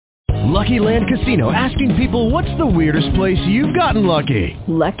Lucky Land Casino, asking people, what's the weirdest place you've gotten lucky?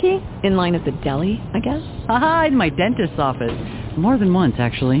 Lucky? In line at the deli, I guess? Aha, in my dentist's office. More than once,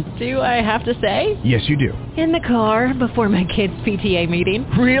 actually. Do I have to say? Yes, you do. In the car before my kids' PTA meeting.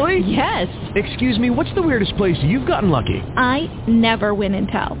 Really? Yes. Excuse me, what's the weirdest place you've gotten lucky? I never win and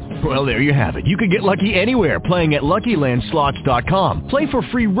tell. Well, there you have it. You can get lucky anywhere, playing at LuckyLandSlots.com. Play for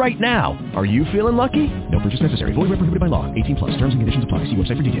free right now. Are you feeling lucky? No purchase necessary. Void where prohibited by law. 18 plus. Terms and conditions apply. See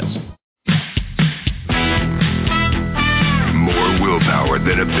website for details. More willpower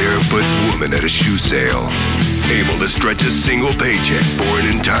than a barefoot woman at a shoe sale. Able to stretch a single paycheck for an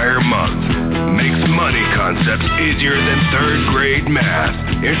entire month. Makes money concepts easier than third grade math.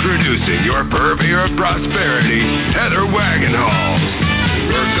 Introducing your purveyor of prosperity, Heather Wagenhals.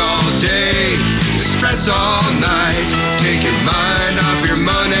 Work all day, stress all night. Take your mind off your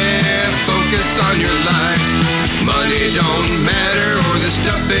money, focus on your life. Money don't matter or the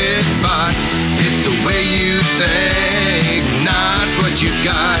stuff it buys. It's the way you think, not what you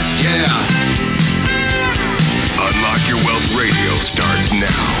got, yeah. Unlock Your Wealth Radio starts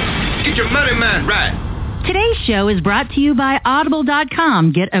now. Get your money mind right. Today's show is brought to you by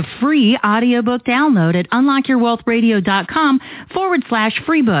Audible.com. Get a free audiobook download at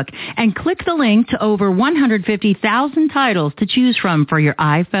unlockyourwealthradio.com/freebook and click the link to over 150,000 titles to choose from for your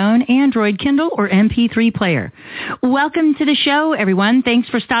iPhone, Android, Kindle, or MP3 player. Welcome to the show, everyone. Thanks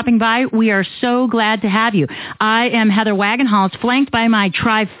for stopping by. We are so glad to have you. I am Heather Wagenhals, flanked by my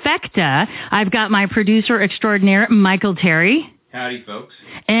trifecta. I've got my producer extraordinaire, Michael Terry. Howdy, folks.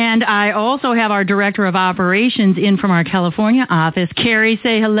 And I also have our Director of Operations in from our California office. Carrie,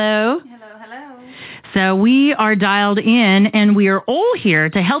 say hello. Hello, hello. So we are dialed in, and we are all here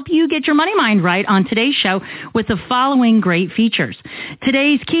to help you get your money mind right on today's show with the following great features.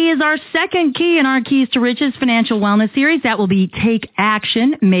 Today's key is our second key in our Keys to Riches financial wellness series. That will be Take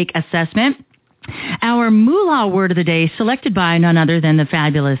Action, Make Assessment. Our moolah word of the day, selected by none other than the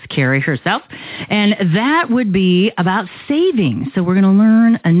fabulous Carrie herself, and that would be about saving. So we're going to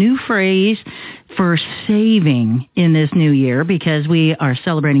learn a new phrase for saving in this new year because we are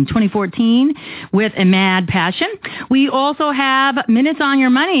celebrating 2014 with a mad passion. We also have Minutes on Your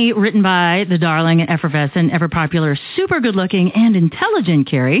Money, written by the darling, effervescent, ever-popular, super good-looking, and intelligent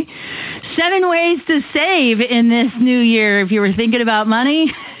Carrie. 7 ways to save in this new year if you were thinking about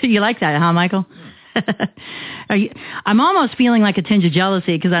money. You like that, huh, Michael? I'm almost feeling like a tinge of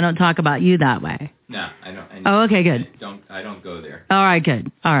jealousy because I don't talk about you that way. No, I don't. Oh, okay, good. I don't go there. All right,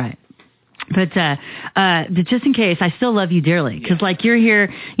 good. All right. But just in case, I still love you dearly because, like, you're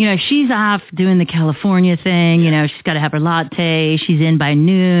here. You know, she's off doing the California thing. Yeah. You know, she's got to have her latte. She's in by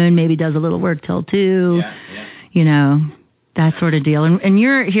noon. Maybe does a little work till 2. Yeah. You know, that sort of deal. And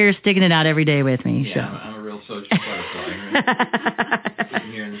you're here sticking it out every day with me. Yeah, so. I'm a real social butterfly.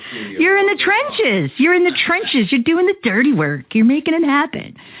 Here in the studio. You're in the trenches. You're in the trenches. You're doing the dirty work. You're making it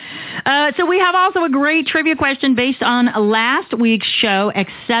happen. So we have also a great trivia question based on last week's show,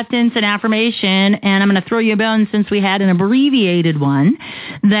 Acceptance and Affirmation. And I'm going to throw you a bone since we had an abbreviated one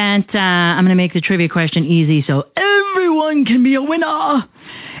that I'm going to make the trivia question easy so everyone can be a winner.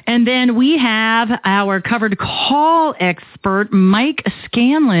 And then we have our covered call expert, Mike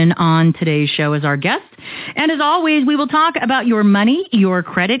Scanlon, on today's show as our guest. And as always, we will talk about your money, your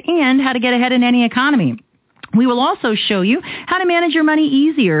credit, and how to get ahead in any economy. We will also show you how to manage your money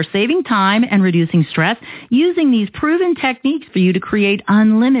easier, saving time and reducing stress, using these proven techniques for you to create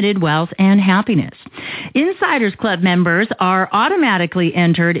unlimited wealth and happiness. Insiders Club members are automatically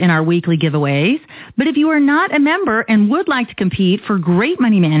entered in our weekly giveaways, but if you are not a member and would like to compete for great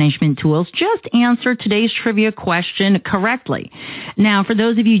money management tools, just answer today's trivia question correctly. Now, for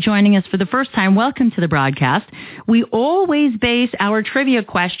those of you joining us for the first time, welcome to the broadcast. We always base our trivia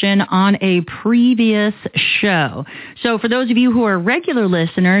question on a previous show. So for those of you who are regular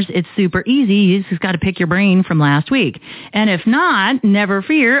listeners, it's super easy. You just got to pick your brain from last week. And if not, never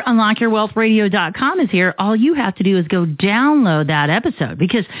fear, unlockyourwealthradio.com is here. All you have to do is go download that episode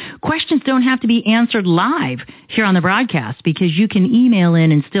because questions don't have to be answered live here on the broadcast because you can email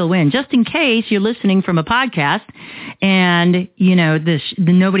in and still win. Just in case you're listening from a podcast and, you know,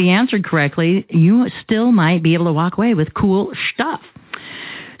 nobody answered correctly, you still might be able to walk away with cool stuff.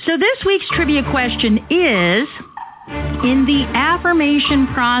 So this week's trivia question is, in the affirmation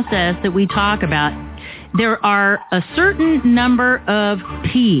process that we talk about, there are a certain number of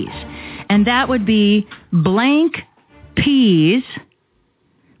P's, and that would be blank P's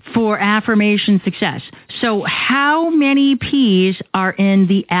for affirmation success. So how many P's are in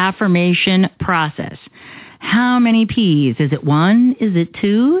the affirmation process? How many P's? Is it 1? Is it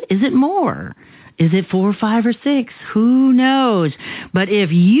 2? Is it more? Is it 4, 5, or 6? Who knows? But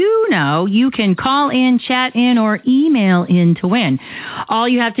if you know, you can call in, chat in, or email in to win. All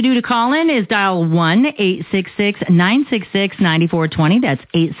you have to do to call in is dial 1-866-966-9420. That's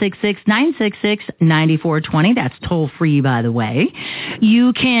 866-966-9420. That's toll free, by the way.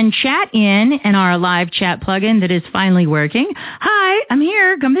 You can chat in our live chat plugin that is finally working. Hi, I'm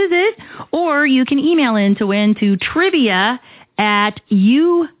here. Come visit. Or you can email in to win to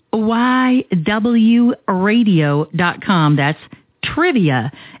trivia@uywradio.com. That's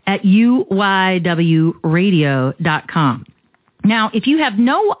trivia@uywradio.com. Now, if you have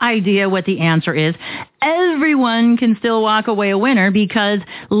no idea what the answer is, everyone can still walk away a winner because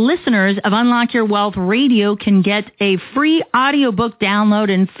listeners of Unlock Your Wealth Radio can get a free audiobook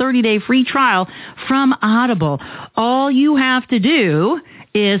download and 30-day free trial from Audible. All you have to do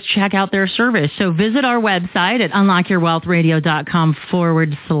is check out their service. So visit our website at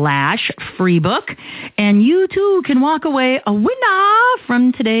unlockyourwealthradio.com/free book, and you too can walk away a winner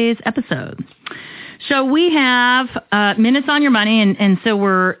from today's episode. So we have minutes on your money, and so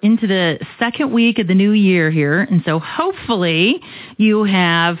we're into the second week of the new year here, and so hopefully you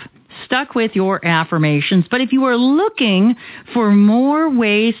have stuck with your affirmations. But if you are looking for more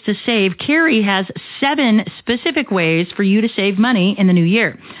ways to save, Carrie has 7 specific ways for you to save money in the new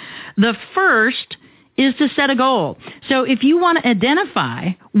year. The first is to set a goal. So if you want to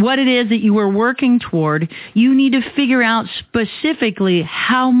identify what it is that you are working toward, you need to figure out specifically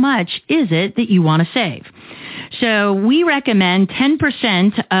how much is it that you want to save. So we recommend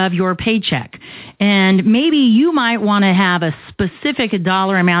 10% of your paycheck. And maybe you might want to have a specific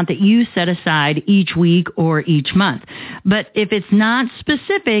dollar amount that you set aside each week or each month. But if it's not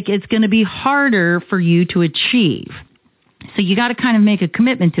specific, it's going to be harder for you to achieve. So you got to kind of make a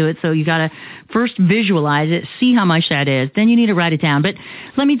commitment to it. So you got to first visualize it, see how much that is. Then you need to write it down. But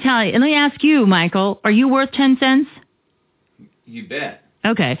let me tell you, and let me ask you, Michael, are you worth 10 cents? You bet.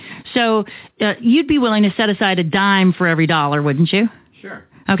 Okay. So you'd be willing to set aside a dime for every dollar, wouldn't you? Sure.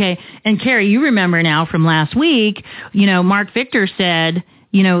 Okay. And Carrie, you remember now from last week, Mark Victor said,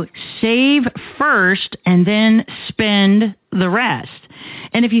 save first and then spend the rest.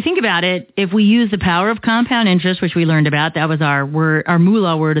 And if you think about it, if we use the power of compound interest, which we learned about, that was our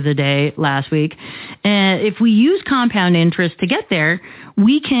moolah word of the day last week. And if we use compound interest to get there,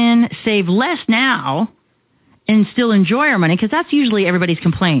 we can save less now and still enjoy our money, because that's usually everybody's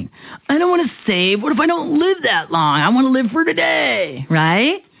complaint. I don't want to save. What if I don't live that long? I want to live for today,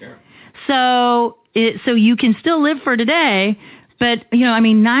 right? Sure. So you can still live for today, but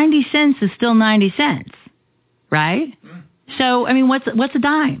 90 cents is still 90 cents, right? Mm. So what's a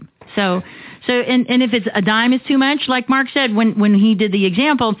dime? So if it's a dime is too much, like Mark said when he did the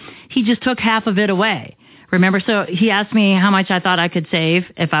example, he just took half of it away. Remember, so he asked me how much I thought I could save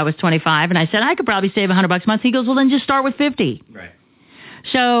if I was 25, and I said I could probably save $100 a month. He goes, well, then just start with 50. Right.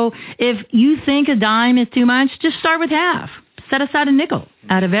 So if you think a dime is too much, just start with half. Set aside a nickel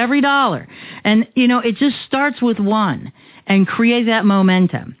out of every dollar. And, it just starts with one and create that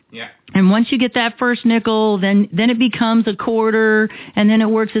momentum. Yeah. And once you get that first nickel, then it becomes a quarter, and then it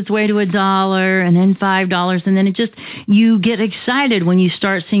works its way to $1, and then $5, and then you get excited when you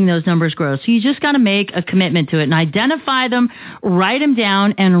start seeing those numbers grow. So you just got to make a commitment to it and identify them, write them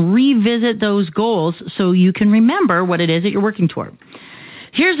down, and revisit those goals so you can remember what it is that you're working toward.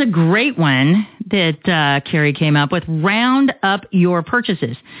 Here's a great one that Carrie came up with. Round up your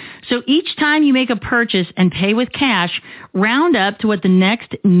purchases. So each time you make a purchase and pay with cash, round up to what the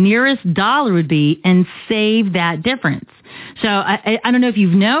next nearest dollar would be and save that difference. So I don't know if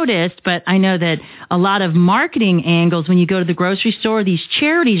you've noticed, but I know that a lot of marketing angles, when you go to the grocery store, these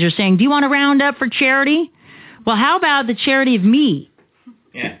charities are saying, do you want to round up for charity? Well, how about the charity of me?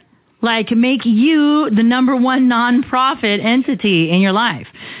 Yeah. Like make you the number one nonprofit entity in your life,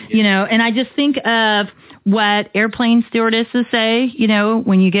 and I just think of what airplane stewardesses say,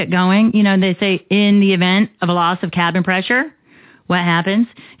 when you get going, they say in the event of a loss of cabin pressure, what happens?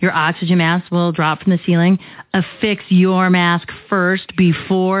 Your oxygen mask will drop from the ceiling. Affix your mask first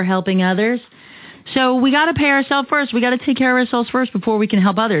before helping others. So we got to pay ourselves first. We got to take care of ourselves first before we can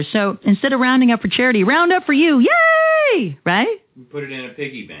help others. So instead of rounding up for charity, round up for you. Yay! Right? Put it in a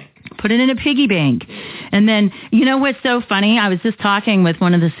piggy bank. Put it in a piggy bank. And then, what's so funny? I was just talking with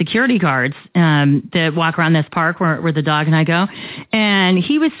one of the security guards that walk around this park where the dog and I go. And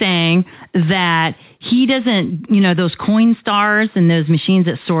he was saying that he doesn't, those coin stars and those machines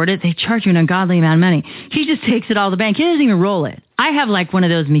that sort it, they charge you an ungodly amount of money. He just takes it all to the bank. He doesn't even roll it. I have like one of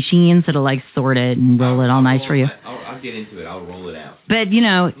those machines that'll like sort it and roll it all nice for you. I'll I'll get into it. I'll roll it out. But, As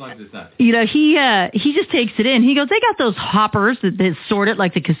long as it's not. He just takes it in. He goes, they got those hoppers that sort it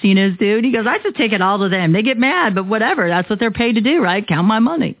like the casinos do. And he goes, I just take it all to them. They get mad, but whatever. That's what they're paid to do, right? Count my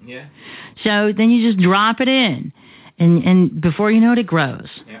money. Yeah. So then you just drop it in. And before you know it, it grows.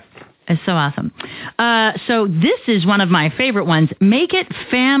 Yeah. It's so awesome. So this is one of my favorite ones. Make it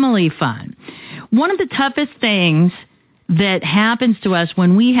family fun. One of the toughest things that happens to us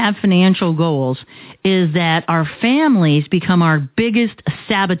when we have financial goals is that our families become our biggest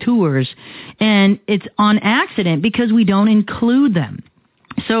saboteurs, and it's on accident because we don't include them.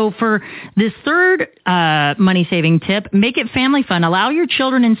 So for this third money-saving tip, make it family fun. Allow your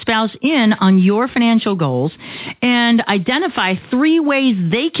children and spouse in on your financial goals and identify 3 ways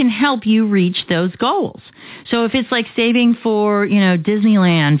they can help you reach those goals. So if it's like saving for,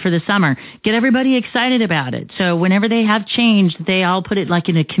 Disneyland for the summer, get everybody excited about it. So whenever they have change, they all put it like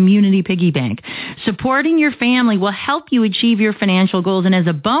in a community piggy bank. Supporting your family will help you achieve your financial goals. And as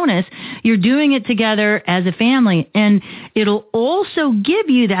a bonus, you're doing it together as a family. And it'll also give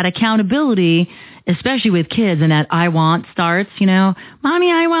you that accountability, especially with kids, and that I want starts, mommy,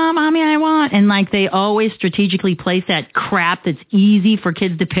 I want. And like they always strategically place that crap that's easy for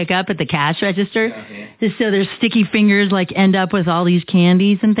kids to pick up at the cash register. Just so their sticky fingers like end up with all these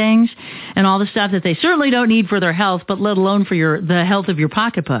candies and things and all the stuff that they certainly don't need for their health, but let alone for the health of your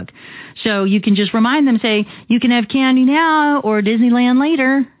pocketbook. So you can just remind them, say, you can have candy now or Disneyland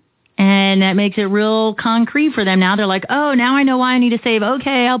later. And that makes it real concrete for them. Now they're like, oh, now I know why I need to save.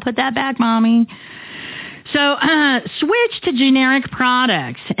 Okay, I'll put that back, Mommy. So switch to generic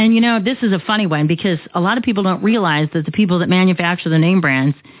products. And, this is a funny one because a lot of people don't realize that the people that manufacture the name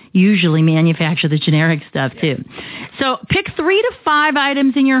brands usually manufacture the generic stuff, too. So pick 3 to 5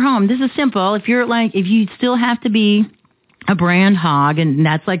 items in your home. This is simple. If you still have to be a brand hog, and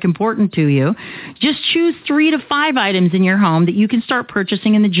that's like important to you, just choose 3 to 5 items in your home that you can start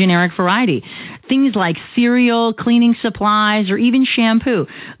purchasing in the generic variety. Things like cereal, cleaning supplies, or even shampoo.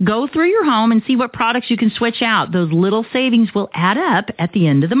 Go through your home and see what products you can switch out. Those little savings will add up at the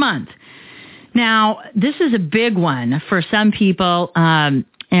end of the month. Now, this is a big one for some people, and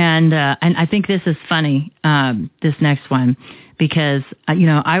I think this is funny, this next one, because,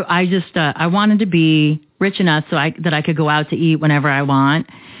 I wanted to be rich enough that I could go out to eat whenever I want.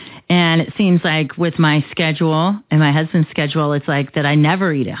 And it seems like with my schedule and my husband's schedule, it's like that I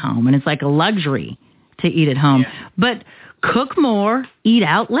never eat at home. And it's like a luxury to eat at home. Yeah. But cook more, eat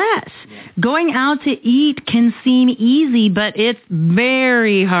out less. Yeah. Going out to eat can seem easy, but it's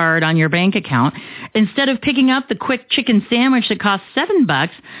very hard on your bank account. Instead of picking up the quick chicken sandwich that costs $7,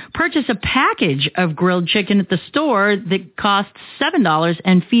 purchase a package of grilled chicken at the store that costs $7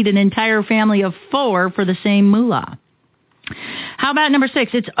 and feed an entire family of 4 for the same moolah. How about number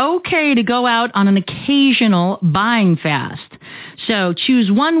 6? It's okay to go out on an occasional buying fast. So choose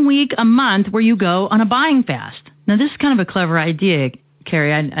 1 week a month where you go on a buying fast. Now, this is kind of a clever idea,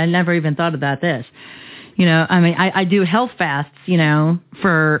 Carrie. I never even thought about this. I do health fasts,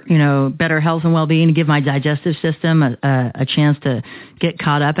 for, better health and well-being, to give my digestive system a chance to get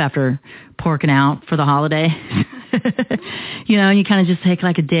caught up after porking out for the holiday. And you kind of just take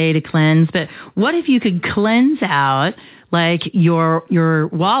like a day to cleanse. But what if you could cleanse out like your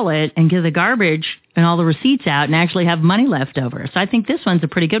wallet and get the garbage and all the receipts out and actually have money left over? So I think this one's a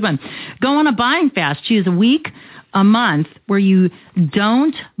pretty good one. Go on a buying fast. Choose a week, a month where you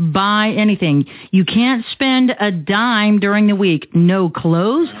don't buy anything. You can't spend a dime during the week. No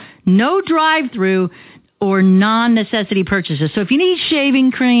clothes, no drive-through, or non-necessity purchases. So if you need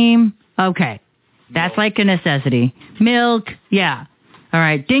shaving cream, okay, that's like a necessity. Milk, yeah. All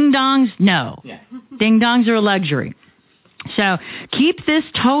right, ding-dongs, no. Yeah. Ding-dongs are a luxury. So keep this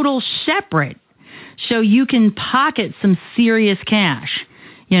total separate so you can pocket some serious cash.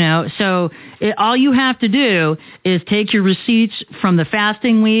 All you have to do is take your receipts from the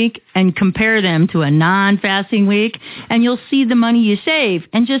fasting week and compare them to a non-fasting week, and you'll see the money you save.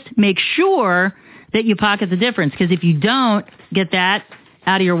 And just make sure that you pocket the difference, because if you don't get that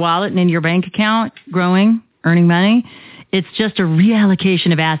out of your wallet and in your bank account, growing, earning money, it's just a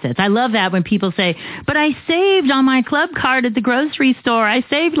reallocation of assets. I love that when people say, but I saved on my club card at the grocery store. I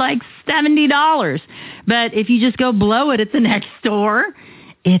saved like $70. But if you just go blow it at the next store,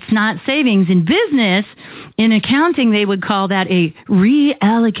 it's not savings. In business, in accounting, they would call that a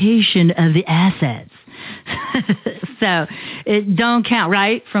reallocation of the assets. So it don't count,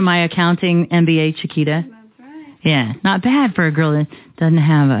 right? From my accounting MBA, Chiquita. That's right. Yeah, not bad for a girl that doesn't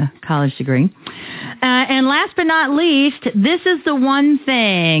have a college degree. And last but not least, this is the one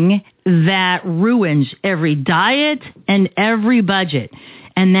thing that ruins every diet and every budget.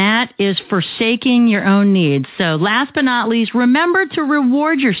 and that is forsaking your own needs. So last but not least, remember to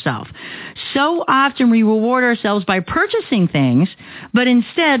reward yourself. So often we reward ourselves by purchasing things, but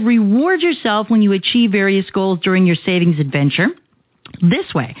instead reward yourself when you achieve various goals during your savings adventure.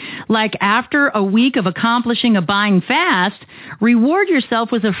 This way, like after a week of accomplishing a buying fast, reward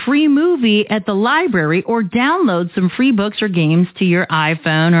yourself with a free movie at the library or download some free books or games to your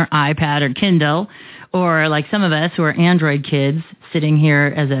iPhone or iPad or Kindle, or like some of us who are Android kids sitting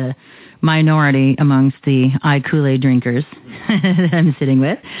here as a minority amongst the Kool-Aid drinkers that I'm sitting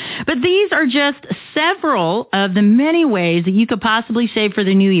with. But these are just several of the many ways that you could possibly save for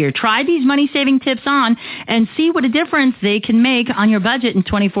the new year. Try these money-saving tips on and see what a difference they can make on your budget in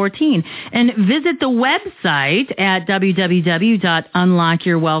 2014. And visit the website at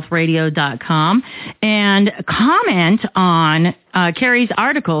www.unlockyourwealthradio.com and comment on Carrie's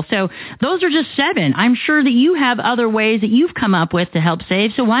article. So those are just 7. I'm sure that you have other ways that you've come up with to help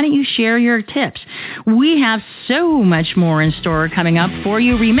save. So why don't you share your tips? We have so much more in store coming up for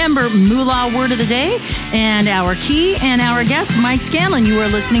you. Remember, Moolah Word of the Day and our key and our guest, Mike Scanlon. You are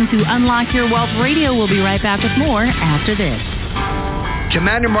listening to Unlock Your Wealth Radio. We'll be right back with more after this.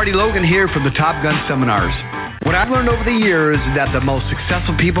 Commander Marty Logan here from the Top Gun Seminars. What I've learned over the years is that the most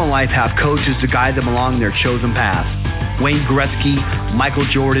successful people in life have coaches to guide them along their chosen path. Wayne Gretzky, Michael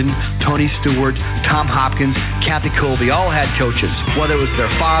Jordan, Tony Stewart, Tom Hopkins, Kathy Colby all had coaches. Whether it was their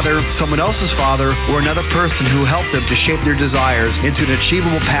father, someone else's father, or another person who helped them to shape their desires into an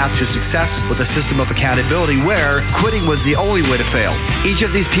achievable path to success with a system of accountability where quitting was the only way to fail. Each of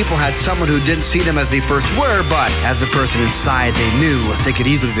these people had someone who didn't see them as they first were, but as the person inside they knew they could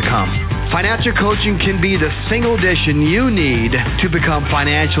easily become. Financial coaching can be the single addition you need to become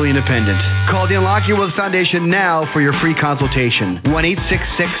financially independent. Call the Unlock Your Wealth Foundation now for your free consultation.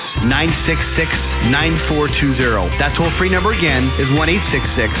 1-866-966-9420. That toll-free number again is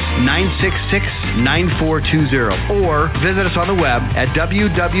 1-866-966-9420. Or visit us on the web at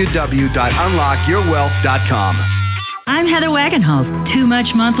www.unlockyourwealth.com. I'm Heather Wagenhals. Too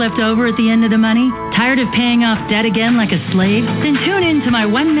much month left over at the end of the money? Tired of paying off debt again like a slave? Then tune in to my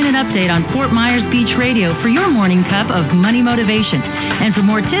 1-minute update on Fort Myers Beach Radio for your morning cup of money motivation. And for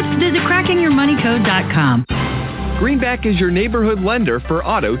more tips, visit crackingyourmoneycode.com. Greenback is your neighborhood lender for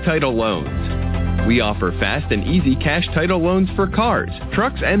auto title loans. We offer fast and easy cash title loans for cars,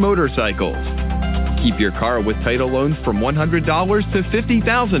 trucks, and motorcycles. Keep your car with title loans from $100 to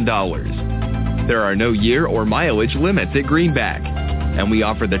 $50,000. There are no year or mileage limits at Greenback, and we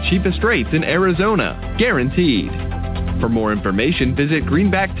offer the cheapest rates in Arizona, guaranteed. For more information, visit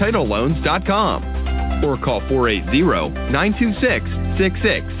greenbacktitleloans.com or call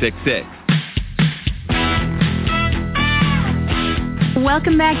 480-926-6666.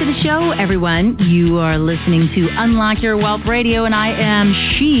 Welcome back to the show, everyone. You are listening to Unlock Your Wealth Radio, and I am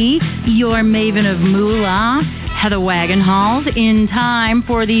your maven of moolah, Heather Wagenhals, in time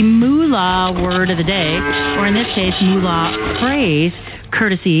for the Moolah Word of the Day, or in this case, Moolah Phrase,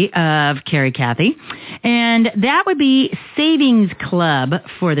 courtesy of Carrie Cathy. And that would be Savings Club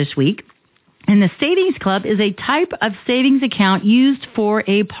for this week. And the Savings Club is a type of savings account used for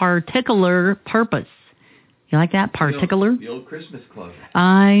a particular purpose. You like that? Particular? The old Christmas club.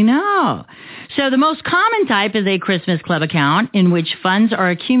 I know. So the most common type is a Christmas club account in which funds are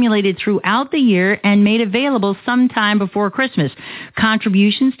accumulated throughout the year and made available sometime before Christmas.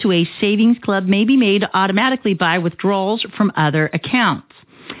 Contributions to a savings club may be made automatically by withdrawals from other accounts.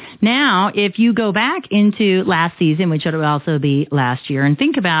 Now, if you go back into last season, which would also be last year, and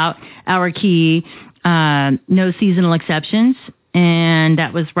think about our key no seasonal exceptions, and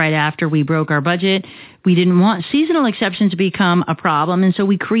that was right after we broke our budget. We didn't want seasonal exceptions to become a problem, and so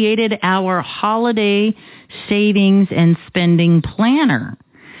we created our holiday savings and spending planner.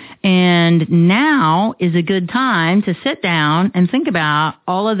 And now is a good time to sit down and think about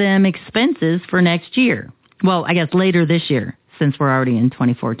all of them expenses for next year. Well, I guess later this year, since we're already in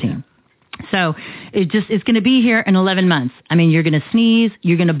 2014. So it's going to be here in 11 months. I mean, you're going to sneeze,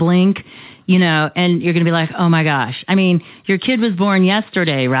 you're going to blink, and you're going to be like, oh my gosh. I mean, your kid was born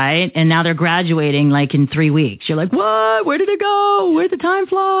yesterday, right? And now they're graduating like in 3 weeks. You're like, what? Where did it go? Where did the time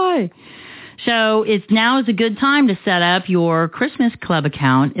fly? So now is a good time to set up your Christmas club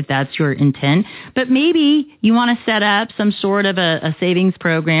account if that's your intent. But maybe you want to set up some sort of a savings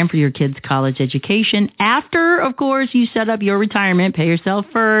program for your kids' college education. After, of course, you set up your retirement, pay yourself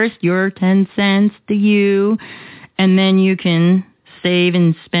first, your 10 cents to you, and then you can save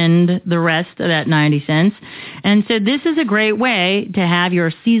and spend the rest of that 90 cents. And so this is a great way to have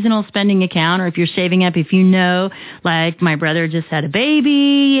your seasonal spending account, or if you're saving up, if you know, like my brother just had a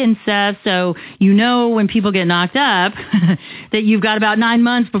baby and stuff, so you know when people get knocked up that you've got about 9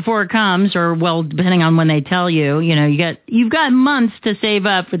 months before it comes, or well, depending on when they tell you, you've got months to save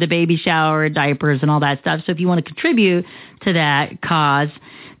up for the baby shower, diapers, and all that stuff. So if you want to contribute to that cause,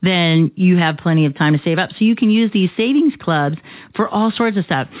 then you have plenty of time to save up. So you can use these savings clubs for all sorts of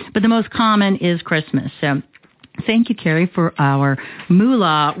stuff. But the most common is Christmas. So thank you, Carrie, for our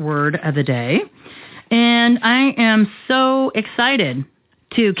moolah word of the day. And I am so excited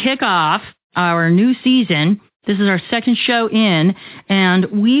to kick off our new season. This is our second show in, and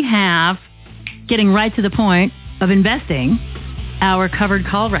we have, getting right to the point of investing, our covered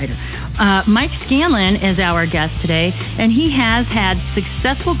call writer. Mike Scanlon is our guest today, and he has had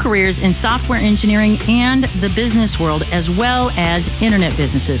successful careers in software engineering and the business world, as well as internet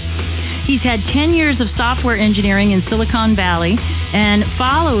businesses. He's had 10 years of software engineering in Silicon Valley, and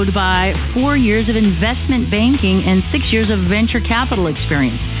followed by 4 years of investment banking and 6 years of venture capital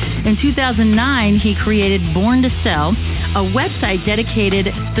experience. In 2009, he created Born to Sell, a website dedicated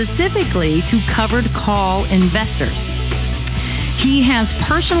specifically to covered call investors. He has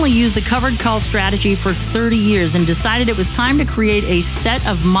personally used the covered call strategy for 30 years and decided it was time to create a set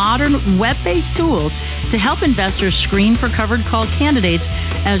of modern web-based tools to help investors screen for covered call candidates,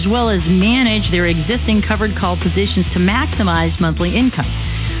 as well as manage their existing covered call positions to maximize monthly income.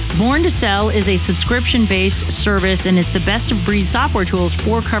 Born to Sell is a subscription-based service, and it's the best-of-breed software tools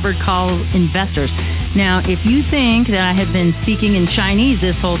for covered call investors. Now, if you think that I have been speaking in Chinese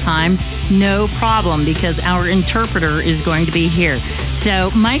this whole time, no problem, because our interpreter is going to be here. So,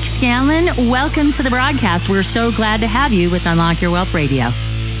 Mike Scanlon, welcome to the broadcast. We're so glad to have you with Unlock Your Wealth Radio.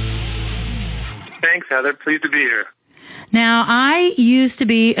 Thanks, Heather. Pleased to be here. Now, I used to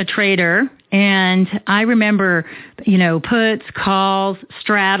be a trader, and I remember, puts, calls,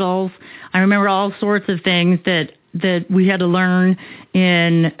 straddles. I remember all sorts of things that we had to learn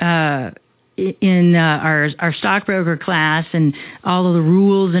in our stockbroker class, and all of the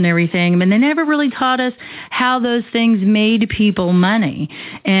rules and everything. I mean, they never really taught us how those things made people money.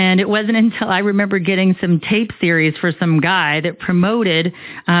 And it wasn't until I remember getting some tape series for some guy that promoted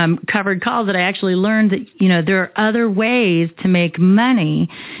covered calls that I actually learned that, there are other ways to make money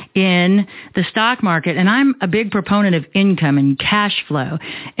in the stock market. And I'm a big proponent of income and cash flow.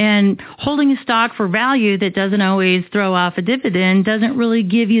 And holding a stock for value that doesn't always throw off a dividend doesn't really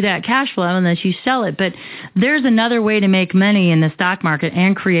give you that cash flow unless you sell it. But there's another way to make money in the stock market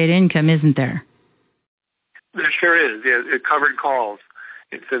and create income, isn't there? There sure is. Yeah, covered calls.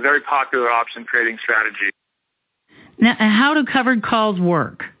 It's a very popular option trading strategy. Now, how do covered calls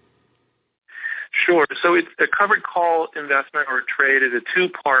work? Sure. So it's a covered call investment or trade is a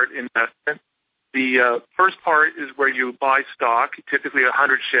two-part investment. The first part is where you buy stock, typically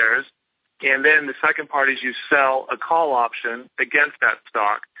 100 shares, and then the second part is you sell a call option against that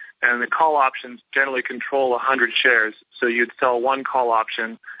stock. And the call options generally control 100 shares, so you'd sell one call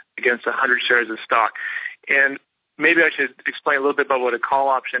option against 100 shares of stock. And maybe I should explain a little bit about what a call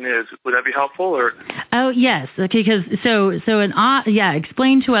option is. Would that be helpful? Or? Oh, yes. Okay, because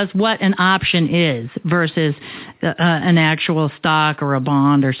explain to us what an option is versus an actual stock or a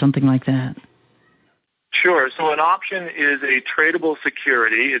bond or something like that. Sure. So an option is a tradable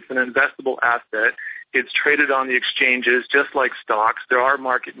security. It's an investable asset. It's traded on the exchanges just like stocks. There are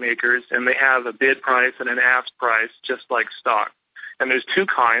market makers, and they have a bid price and an ask price just like stock. And there's two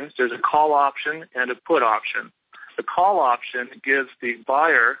kinds. There's a call option and a put option. The call option gives the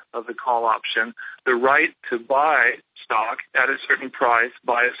buyer of the call option the right to buy stock at a certain price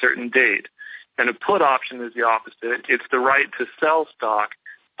by a certain date. And a put option is the opposite. It's the right to sell stock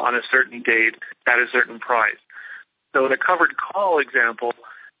on a certain date at a certain price. So in a covered call example,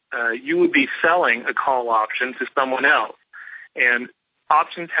 you would be selling a call option to someone else. And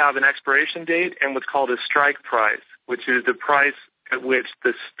options have an expiration date and what's called a strike price, which is the price at which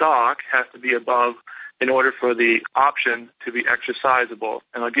the stock has to be above in order for the option to be exercisable.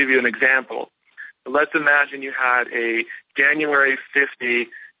 And I'll give you an example. Let's imagine you had a January 50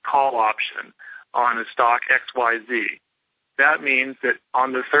 call option on a stock XYZ. That means that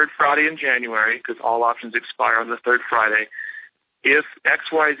on the third Friday in January, because all options expire on the third Friday, if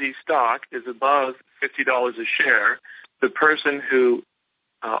XYZ stock is above $50 a share, the person who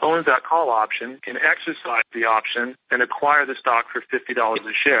owns that call option can exercise the option and acquire the stock for $50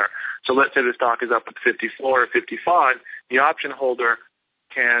 a share. So let's say the stock is up at 54 or 55. The option holder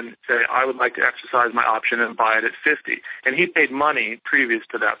can say, I would like to exercise my option and buy it at 50. And he paid money previous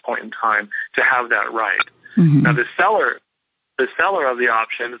to that point in time to have that right. Mm-hmm. Now the seller The seller of the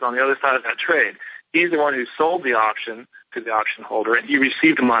option is on the other side of that trade. He's the one who sold the option to the option holder, and he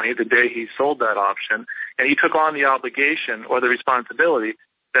received money the day he sold that option, and he took on the obligation or the responsibility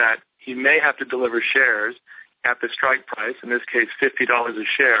that he may have to deliver shares at the strike price, in this case $50 a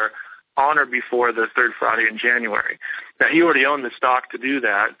share, on or before the third Friday in January. Now, he already owned the stock to do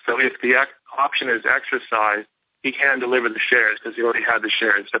that, so if the option is exercised, he can deliver the shares because he already had the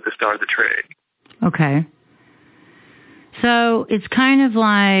shares at the start of the trade. Okay. So it's kind of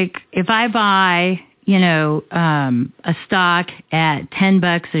like if I buy, a stock at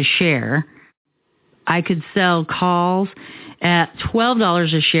 $10 a share, I could sell calls at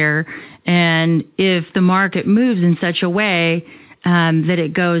 $12 a share, and if the market moves in such a way that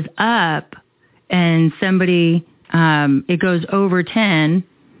it goes up and it goes over 10,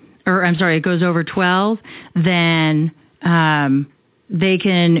 it goes over 12, then they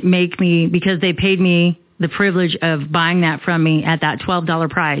can make me, because they paid me the privilege of buying that from me at that $12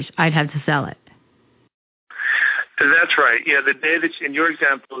 price, I'd have to sell it. That's right. Yeah, the day that, in your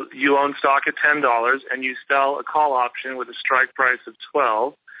example, you own stock at $10 and you sell a call option with a strike price of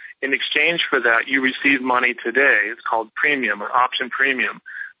 $12, in exchange for that, you receive money today. It's called premium or option premium.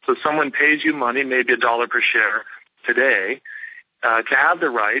 So someone pays you money, maybe $1 per share today, to have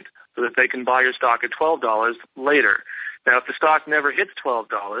the right so that they can buy your stock at $12 later. Now, if the stock never hits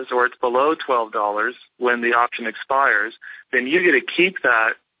 $12 or it's below $12 when the option expires, then you get to keep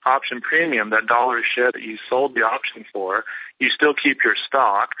that option premium, that $1 a share that you sold the option for. You still keep your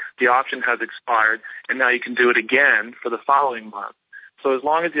stock. The option has expired, and now you can do it again for the following month. So as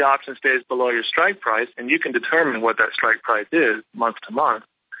long as the option stays below your strike price, and you can determine what that strike price is month to month,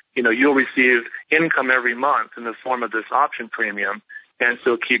 you'll receive income every month in the form of this option premium and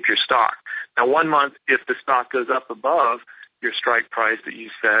still keep your stock. Now, 1 month, if the stock goes up above your strike price that you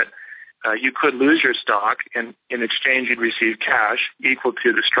set, you could lose your stock, and in exchange you'd receive cash equal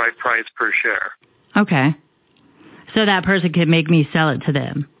to the strike price per share. Okay. So that person could make me sell it to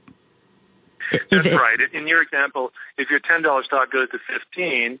them. That's right. In your example, if your $10 stock goes to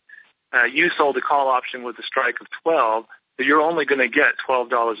 15, you sold a call option with a strike of 12, but you're only going to get $12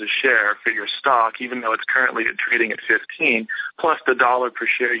 a share for your stock, even though it's currently trading at 15, plus the $1 per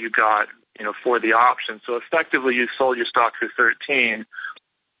share you got, for the option. So effectively, you sold your stock for 13,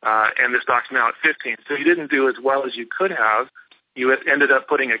 and the stock's now at 15. So you didn't do as well as you could have. You ended up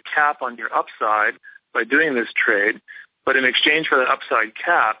putting a cap on your upside by doing this trade, but in exchange for that upside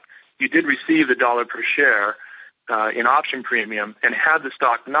cap, you did receive the $1 per share in option premium, and had the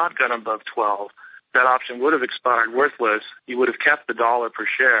stock not gone above 12, that option would have expired worthless. You would have kept the $1 per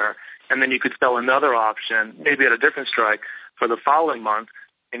share, and then you could sell another option, maybe at a different strike, for the following month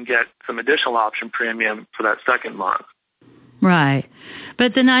and get some additional option premium for that second month. Right.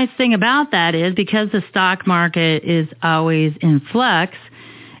 But the nice thing about that is, because the stock market is always in flux,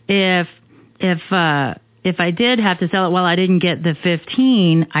 if I did have to sell it, I didn't get the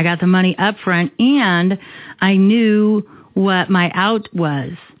 15, I got the money up front, and I knew what my out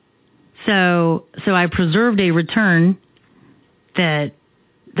was. So I preserved a return that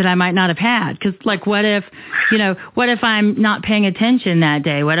I might not have had. Because, what if I'm not paying attention that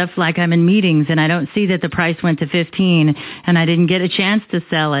day? What if, I'm in meetings and I don't see that the price went to 15 and I didn't get a chance to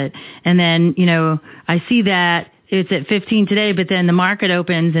sell it? And then, I see that it's at 15 today, but then the market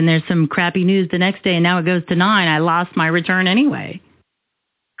opens and there's some crappy news the next day, and now it goes to 9. I lost my return anyway.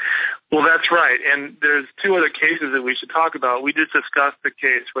 Well, that's right. And there's two other cases that we should talk about. We just discussed the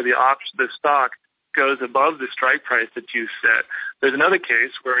case where the stock goes above the strike price that you set. There's another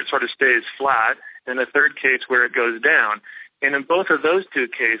case where it sort of stays flat, and a third case where it goes down. And in both of those two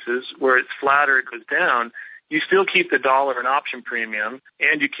cases, where it's flat or it goes down, you still keep the $1 in option premium,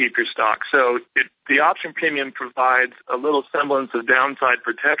 and you keep your stock. So the option premium provides a little semblance of downside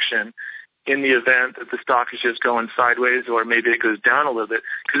protection in the event that the stock is just going sideways, or maybe it goes down a little bit.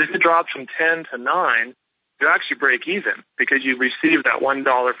 Because if it drops from 10 to 9, you actually break even because you receive that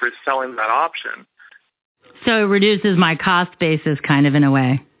 $1 for selling that option. So it reduces my cost basis kind of in a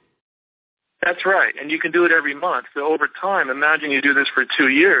way. That's right. And you can do it every month. So over time, imagine you do this for 2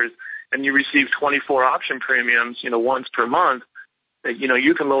 years and you receive 24 option premiums, once per month.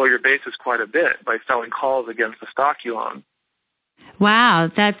 You can lower your basis quite a bit by selling calls against the stock you own. Wow.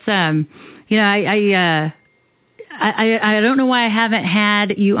 That's, I don't know why I haven't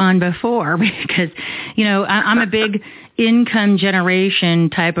had you on before, because, I'm a big income generation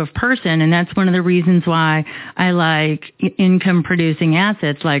type of person, and that's one of the reasons why I like income producing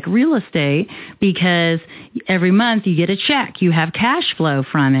assets like real estate, because every month you get a check, you have cash flow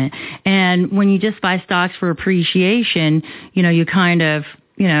from it. And when you just buy stocks for appreciation, you kind of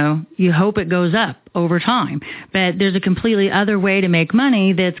you hope it goes up over time. But there's a completely other way to make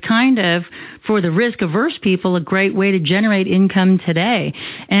money that's kind of, for the risk-averse people, a great way to generate income today.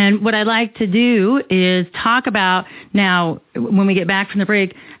 And what I'd like to do is talk about now, when we get back from the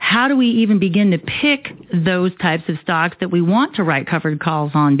break, how do we even begin to pick those types of stocks that we want to write covered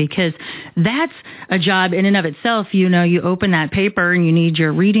calls on? Because that's a job in and of itself. You open that paper and you need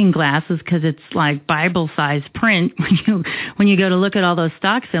your reading glasses because it's like Bible-sized print when you go to look at all those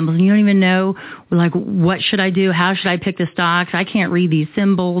stock symbols. And you don't even know, like, what should I do? How should I pick the stocks? I can't read these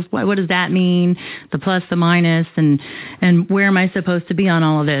symbols. What does that mean? The plus, the minus, and where am I supposed to be on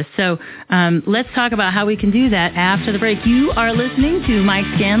all of this? So let's talk about how we can do that after the break. You are listening to Mike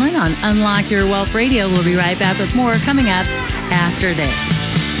Scanlon on Unlock Your Wealth Radio. We'll be right back with more coming up after this.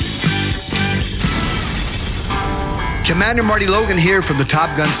 Commander Marty Logan here from the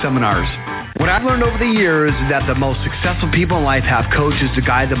Top Gun Seminars. What I've learned over the years is that the most successful people in life have coaches to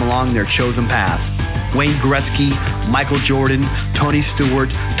guide them along their chosen path. Wayne Gretzky, Michael Jordan, Tony Stewart,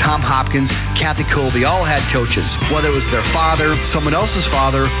 Tom Hopkins, Kathy Colby all had coaches. Whether it was their father, someone else's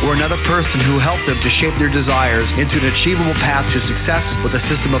father, or another person who helped them to shape their desires into an achievable path to success with a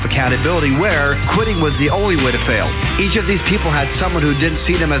system of accountability where quitting was the only way to fail. Each of these people had someone who didn't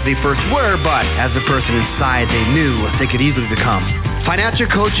see them as they first were, but as the person inside they knew they could easily become. Financial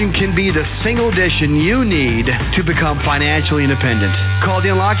coaching can be the single addition you need to become financially independent. Call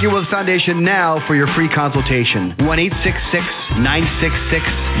the Unlock Your Wealth Foundation now for your free consultation.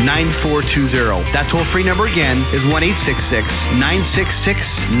 1-866-966-9420. That toll-free number again is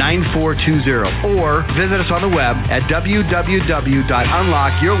 1-866-966-9420. Or visit us on the web at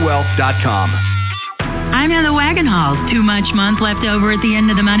www.unlockyourwealth.com. I'm Heather Wagenhals. Too much month left over at the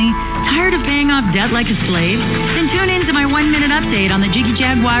end of the money? Tired of paying off debt like a slave? Then tune in to my 1-minute update on the Jiggy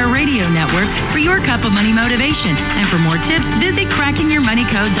Jaguar Radio Network for your cup of money motivation. And for more tips, visit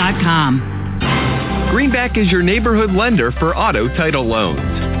crackingyourmoneycode.com. Greenback is your neighborhood lender for auto title loans.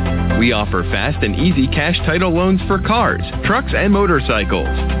 We offer fast and easy cash title loans for cars, trucks, and motorcycles.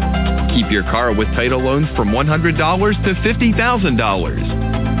 Keep your car with title loans from $100 to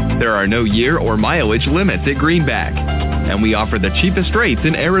 $50,000. There are no year or mileage limits at Greenback, and we offer the cheapest rates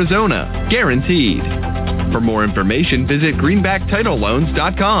in Arizona, guaranteed. For more information, visit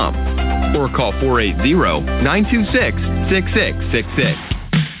greenbacktitleloans.com or call 480-926-6666.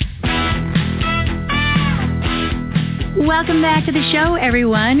 Welcome back to the show,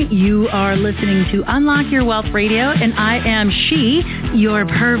 everyone. You are listening to Unlock Your Wealth Radio, and I am your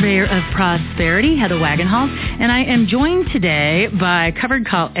purveyor of prosperity, Heather Wagenhals, and I am joined today by covered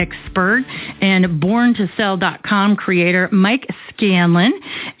call expert and BornToSell.com creator, Mike Scanlon,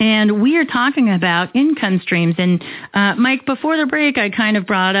 and we are talking about income streams. And Mike, before the break, I kind of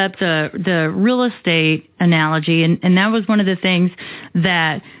brought up the real estate analogy, and that was one of the things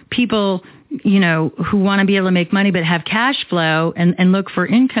that people who want to be able to make money but have cash flow and look for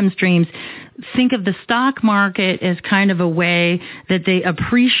income streams, think of the stock market as kind of a way that they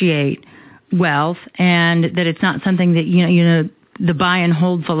appreciate wealth, and that it's not something that, the buy and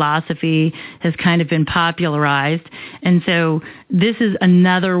hold philosophy has kind of been popularized. And so this is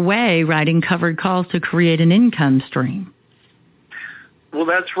another way, writing covered calls, to create an income stream. Well,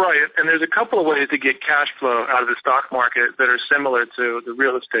 that's right. And there's a couple of ways to get cash flow out of the stock market that are similar to the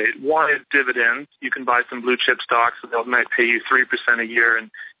real estate. One is dividends. You can buy some blue chip stocks that might pay you 3% a year in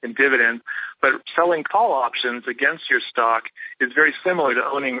dividends. But selling call options against your stock is very similar to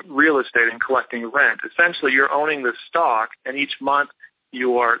owning real estate and collecting rent. Essentially, you're owning the stock, and each month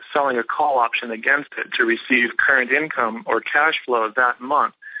you are selling a call option against it to receive current income or cash flow that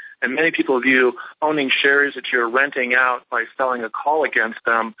month. And many people view owning shares that you're renting out by selling a call against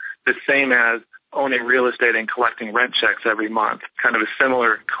them the same as owning real estate and collecting rent checks every month, kind of a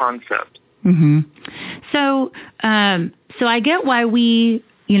similar concept. Mm-hmm. So I get why we,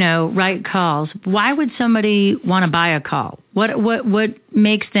 write calls. Why would somebody want to buy a call? What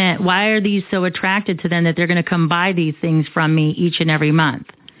makes them, why are these so attracted to them that they're going to come buy these things from me each and every month?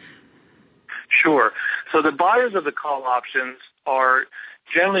 Sure. So the buyers of the call options are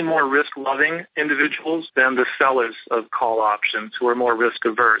generally more risk-loving individuals than the sellers of call options, who are more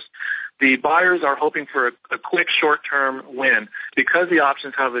risk-averse. The buyers are hoping for a quick short-term win. Because the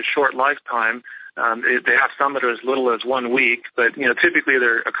options have a short lifetime, they have some that are as little as 1 week, but typically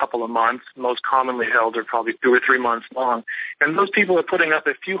they're a couple of months. Most commonly held are probably 2 or 3 months long. And those people are putting up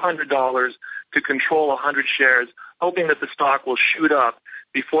a few $100s to control 100 shares, hoping that the stock will shoot up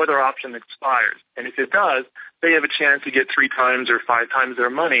before their option expires. And if it does, they have a chance to get 3 times or 5 times their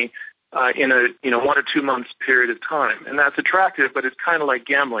money in a 1 or 2 months period of time. And that's attractive, but it's kind of like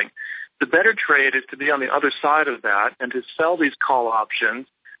gambling. The better trade is to be on the other side of that and to sell these call options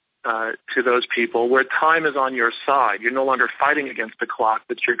to those people where time is on your side. You're no longer fighting against the clock,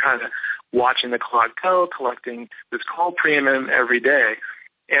 but you're kind of watching the clock go, collecting this call premium every day.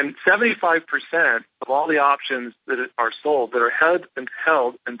 And 75% of all the options that are sold that are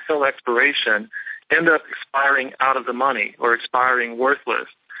held until expiration end up expiring out of the money or expiring worthless.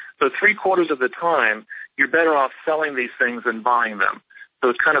 So 3/4 of the time, you're better off selling these things than buying them. So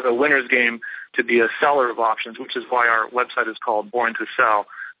it's kind of a winner's game to be a seller of options, which is why our website is called Born to Sell.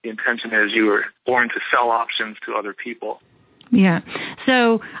 The intention is you were born to sell options to other people. Yeah.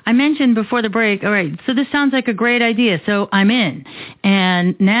 So I mentioned before the break, all right, so this sounds like a great idea. So I'm in.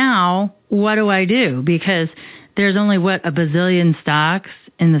 And now what do I do? Because there's only, a bazillion stocks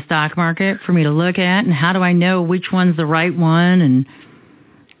in the stock market for me to look at. And how do I know which one's the right one? And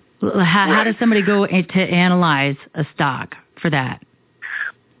how does somebody go to analyze a stock for that?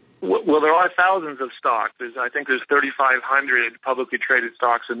 Well, there are thousands of stocks. I think there's 3,500 publicly traded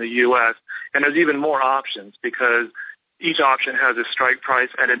stocks in the U.S., and there's even more options because each option has a strike price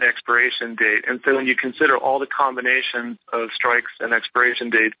and an expiration date. And so when you consider all the combinations of strikes and expiration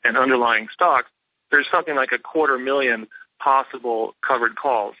dates and underlying stocks, there's something like 250,000 possible covered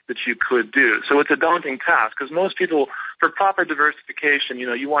calls that you could do. So it's a daunting task because most people, for proper diversification,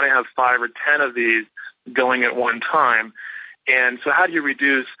 you want to have 5 or 10 of these going at one time. And so how do you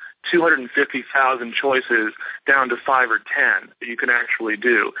reduce 250,000 choices down to 5 or 10 that you can actually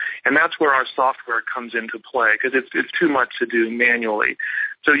do? And that's where our software comes into play because it's too much to do manually.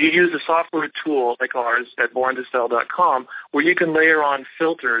 So you use a software tool like ours at borntosell.com where you can layer on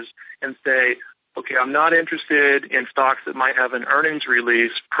filters and say, okay, I'm not interested in stocks that might have an earnings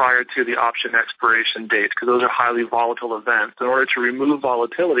release prior to the option expiration date because those are highly volatile events. In order to remove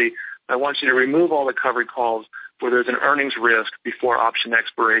volatility, I want you to remove all the covered calls where there's an earnings risk before option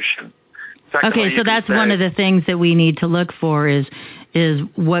expiration. Secondly, okay, so that's one of the things that we need to look for is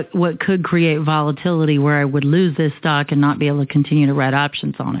what could create volatility where I would lose this stock and not be able to continue to write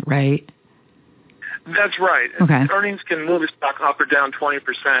options on it, right? That's right. Okay. Earnings can move a stock up or down 20%,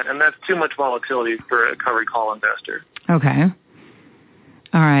 and that's too much volatility for a covered call investor. Okay.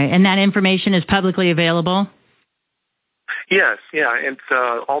 All right. And that information is publicly available? Yes, yeah. It's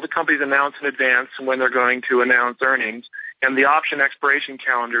all the companies announce in advance when they're going to announce earnings, and the option expiration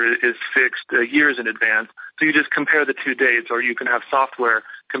calendar is fixed years in advance. So you just compare the two dates, or you can have software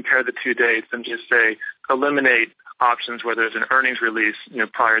compare the two dates and just say eliminate options where there's an earnings release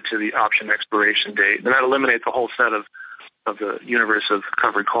prior to the option expiration date, and that eliminates a whole set of the universe of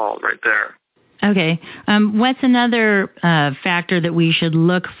covered calls right there. Okay. What's another factor that we should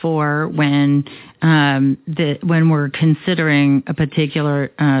look for when we're considering a particular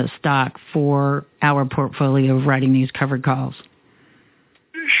stock for our portfolio of writing these covered calls?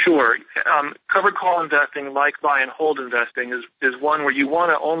 Sure. Covered call investing, like buy and hold investing, is one where you want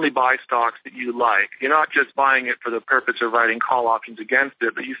to only buy stocks that you like. You're not just buying it for the purpose of writing call options against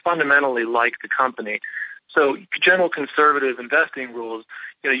it, but you fundamentally like the company. So general conservative investing rules,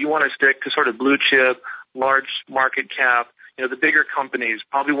 you want to stick to sort of blue chip, large market cap, the bigger companies,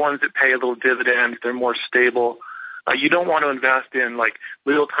 probably ones that pay a little dividend. They're more stable. You don't want to invest in like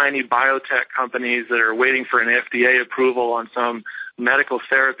little tiny biotech companies that are waiting for an FDA approval on some medical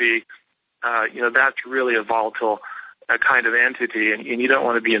therapy. That's really a volatile kind of entity, and you don't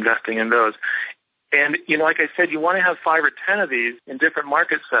want to be investing in those. And, like I said, you want to have 5 or 10 of these in different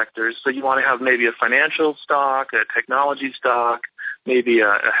market sectors. So you want to have maybe a financial stock, a technology stock, maybe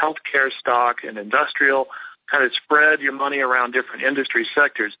a healthcare stock, an industrial, kind of spread your money around different industry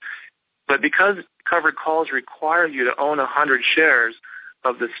sectors. But because covered calls require you to own 100 shares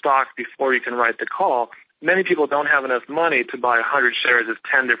of the stock before you can write the call, many people don't have enough money to buy 100 shares of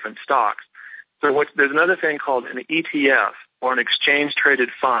 10 different stocks. So there's another thing called an ETF, or an exchange-traded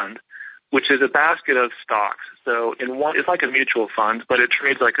fund, which is a basket of stocks. So it's like a mutual fund, but it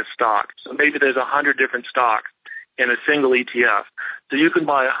trades like a stock. So maybe there's 100 different stocks in a single ETF. So you can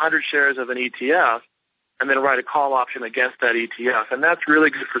buy 100 shares of an ETF and then write a call option against that ETF. And that's really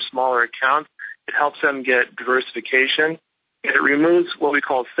good for smaller accounts. It helps them get diversification, and it removes what we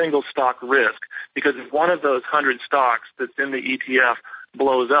call single stock risk, because if one of those 100 stocks that's in the ETF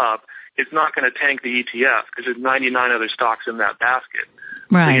blows up, it's not going to tank the ETF because there's 99 other stocks in that basket.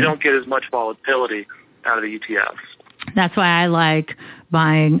 Right. So you don't get as much volatility out of the ETFs. That's why I like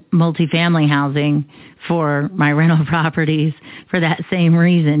buying multifamily housing for my rental properties for that same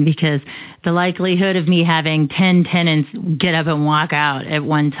reason, because the likelihood of me having 10 tenants get up and walk out at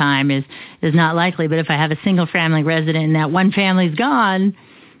one time is not likely. But if I have a single family resident and that one family's gone,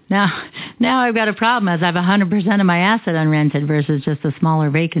 Now I've got a problem as I have 100% of my asset unrented versus just a smaller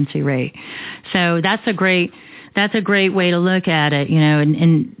vacancy rate. So that's a great way to look at it,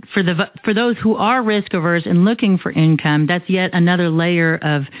 and for those who are risk averse and looking for income, that's yet another layer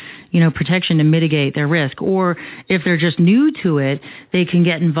of, protection to mitigate their risk. Or if they're just new to it, they can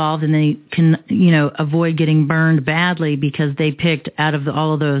get involved and they can, avoid getting burned badly because they picked out of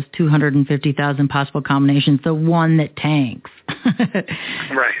all of those 250,000 possible combinations, the one that tanks.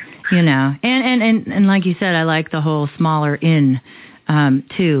 Right. And like you said, I like the whole smaller in,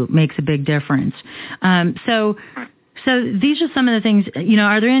 too, makes a big difference. So these are some of the things,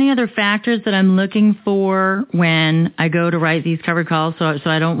 are there any other factors that I'm looking for when I go to write these covered calls? So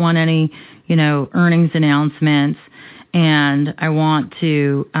I don't want any, earnings announcements, and I want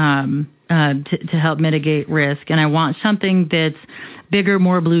to help mitigate risk, and I want something that's bigger,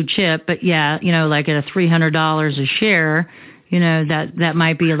 more blue chip, but like at a $300 a share, that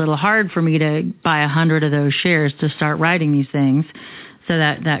might be a little hard for me to buy 100 of those shares to start writing these things. So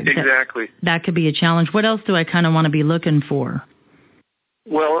exactly. That could be a challenge. What else do I kind of want to be looking for?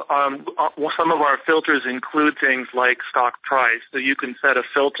 Well, some of our filters include things like stock price. So you can set a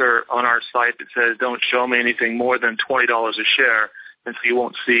filter on our site that says, don't show me anything more than $20 a share, and so you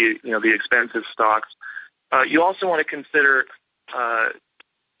won't see, the expensive stocks. You also want to consider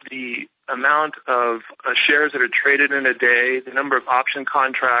the amount of shares that are traded in a day, the number of option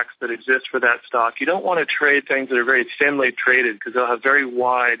contracts that exist for that stock. You don't want to trade things that are very thinly traded because they'll have very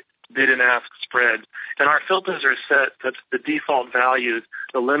wide bid and ask spreads. And our filters are set that the default values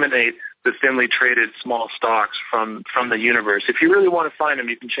eliminate the thinly traded small stocks from the universe. If you really want to find them,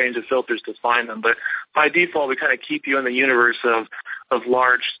 you can change the filters to find them. But by default, we kind of keep you in the universe of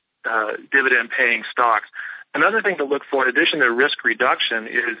large dividend-paying stocks. Another thing to look for, in addition to risk reduction,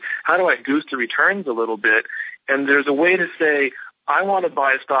 is how do I goose the returns a little bit? And there's a way to say, I want to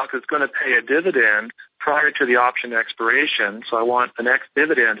buy a stock that's going to pay a dividend prior to the option expiration. So I want the next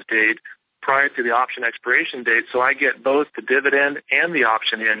dividend date prior to the option expiration date, so I get both the dividend and the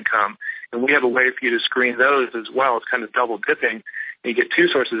option income. And we have a way for you to screen those as well. It's kind of double dipping. You get two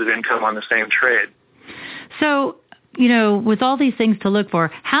sources of income on the same trade. So, with all these things to look for,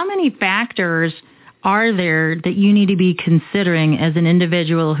 how many factors are there that you need to be considering as an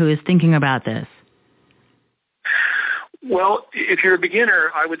individual who is thinking about this? Well, if you're a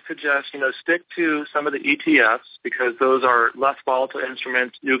beginner, I would suggest, stick to some of the ETFs because those are less volatile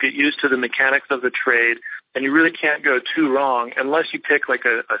instruments. You'll get used to the mechanics of the trade, and you really can't go too wrong unless you pick like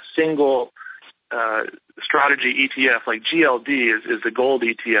a single strategy ETF. Like GLD is the gold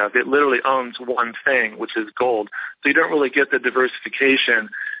ETF. It literally owns one thing, which is gold. So you don't really get the diversification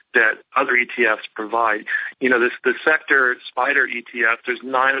that other ETFs provide. The sector SPDR ETF, there's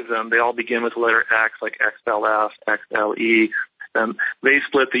 9 of them. They all begin with the letter X, like XLF, XLE. They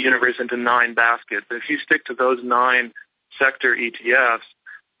split the universe into 9 baskets. If you stick to those 9 sector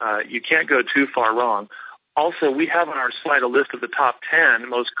ETFs, you can't go too far wrong. Also, we have on our site a list of the top 10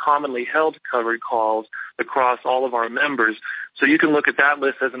 most commonly held covered calls across all of our members. So you can look at that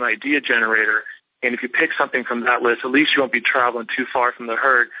list as an idea generator. And if you pick something from that list, at least you won't be traveling too far from the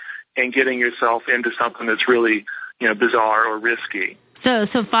herd and getting yourself into something that's really, bizarre or risky. So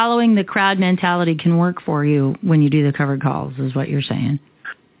following the crowd mentality can work for you when you do the covered calls, is what you're saying?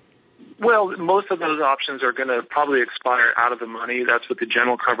 Well, most of those options are going to probably expire out of the money. That's what the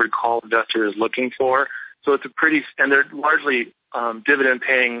general covered call investor is looking for. So it's and they're largely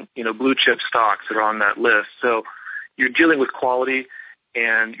dividend-paying, blue chip stocks that are on that list. So you're dealing with quality,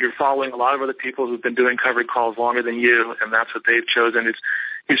 and you're following a lot of other people who've been doing covered calls longer than you, and that's what they've chosen.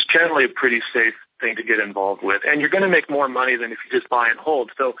 It's generally a pretty safe thing to get involved with. And you're going to make more money than if you just buy and hold.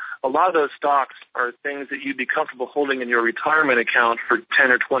 So a lot of those stocks are things that you'd be comfortable holding in your retirement account for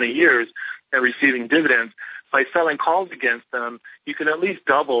 10 or 20 years and receiving dividends. By selling calls against them, you can at least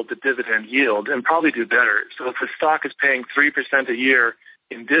double the dividend yield and probably do better. So if a stock is paying 3% a year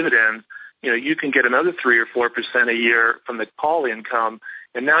in dividends, you can get another 3 or 4% a year from the call income,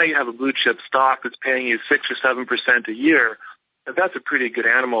 and now you have a blue chip stock that's paying you 6 or 7% a year. And that's a pretty good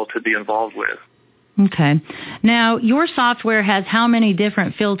animal to be involved with. Okay. Now, your software has how many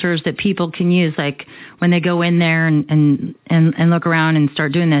different filters that people can use, like when they go in there and look around and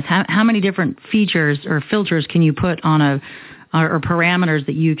start doing this? How many different features or filters can you put on or parameters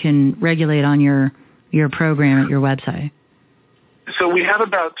that you can regulate on your program at your website? So we have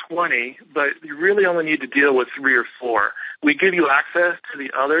about 20, but you really only need to deal with 3 or 4. We give you access to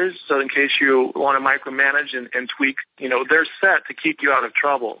the others, so in case you want to micromanage and tweak, they're set to keep you out of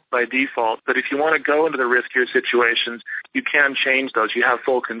trouble by default. But if you want to go into the riskier situations, you can change those. You have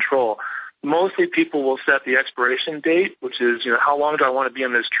full control. mostly people will set the expiration date, which is, how long do I want to be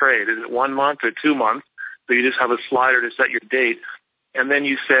in this trade? Is it 1 month or 2 months? So you just have a slider to set your date. And then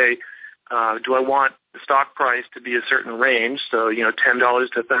you say, do I want the stock price to be a certain range? So,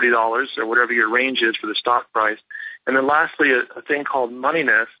 $10 to $30 or whatever your range is for the stock price. And then lastly, a thing called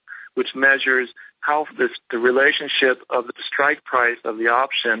moneyness, which measures how the relationship of the strike price of the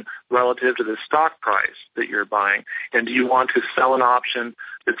option relative to the stock price that you're buying. And do you want to sell an option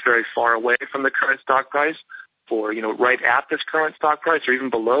that's very far away from the current stock price, or, right at this current stock price, or even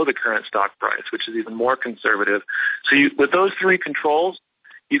below the current stock price, which is even more conservative. So with those three controls,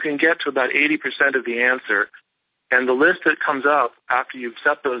 you can get to about 80% of the answer. And the list that comes up after you've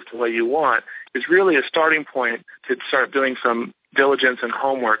set those the way you want is really a starting point to start doing some diligence and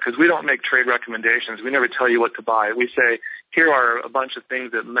homework, because we don't make trade recommendations. We never tell you what to buy. We say, here are a bunch of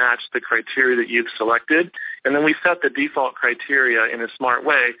things that match the criteria that you've selected, and then we set the default criteria in a smart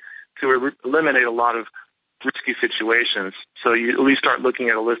way to eliminate a lot of risky situations. So you at least start looking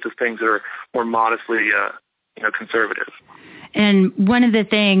at a list of things that are more modestly conservative. And one of the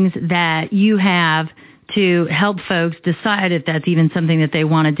things that you have to help folks decide if that's even something that they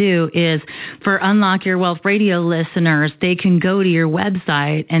want to do is for Unlock Your Wealth Radio listeners, they can go to your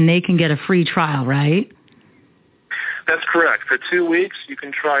website and they can get a free trial, right? That's correct. For 2 weeks, you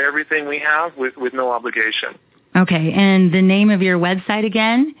can try everything we have with no obligation. Okay. And the name of your website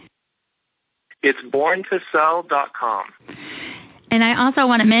again? It's borntosell.com. And I also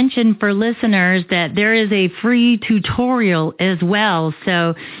want to mention for listeners that there is a free tutorial as well.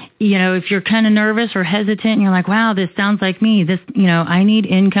 So, if you're kind of nervous or hesitant and you're like, wow, this sounds like me. This, I need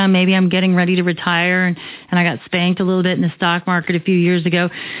income. Maybe I'm getting ready to retire and I got spanked a little bit in the stock market a few years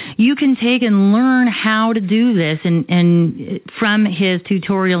ago. You can take and learn how to do this and from his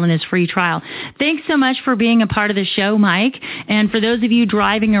tutorial and his free trial. Thanks so much for being a part of the show, Mike. And for those of you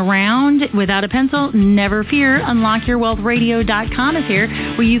driving around without a pencil, never fear. UnlockYourWealthRadio.com is here,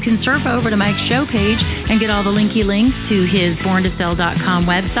 where you can surf over to Mike's show page and get all the linky links to his borntosell.com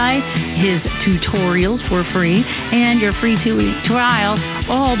website, his tutorials for free, and your free 2-week trial,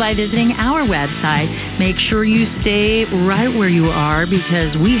 all by visiting our website. Make sure you stay right where you are,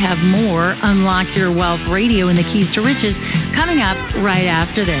 because we have more Unlock Your Wealth Radio and the Keys to Riches coming up right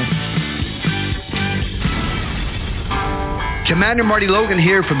after this. Commander Marty Logan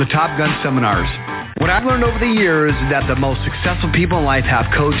here from the Top Gun Seminars. What I've learned over the years is that the most successful people in life have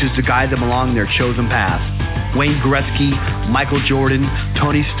coaches to guide them along their chosen path. Wayne Gretzky, Michael Jordan,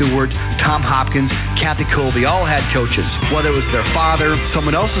 Tony Stewart, Tom Hopkins, Kathy Colby all had coaches. Whether it was their father,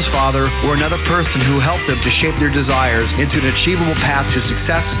 someone else's father, or another person who helped them to shape their desires into an achievable path to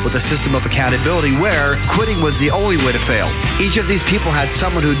success with a system of accountability where quitting was the only way to fail. Each of these people had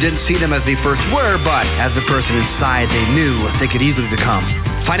someone who didn't see them as they first were, but as the person inside they knew they could easily become.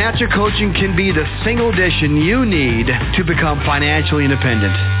 Financial coaching can be the single addition you need to become financially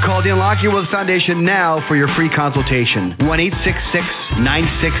independent. Call the Unlock Your Wealth Foundation now for your free consultation.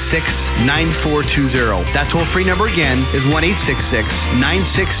 1-866-966-9420. That toll-free number again is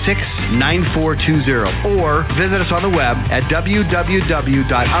 1-866-966-9420. Or visit us on the web at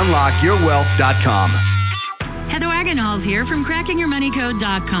www.unlockyourwealth.com. Heather Wagenhals here from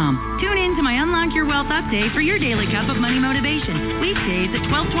CrackingYourMoneyCode.com. Tune in to my Unlock Your Wealth update for your daily cup of money motivation. Weekdays at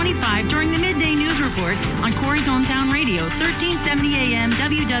 12:25 during the midday news report on Corey's Hometown Radio, 1370 AM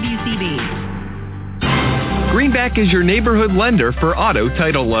WWCB. Greenback is your neighborhood lender for auto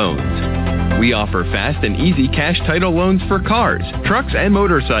title loans. We offer fast and easy cash title loans for cars, trucks, and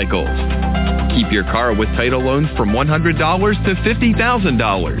motorcycles. Keep your car with title loans from $100 to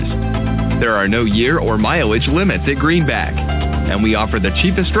 $50,000. There are no year or mileage limits at Greenback, and we offer the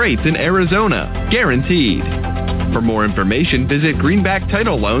cheapest rates in Arizona, guaranteed. For more information, visit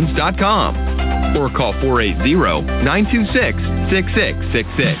greenbacktitleloans.com or call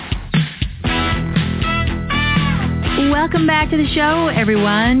 480-926-6666. Welcome back to the show,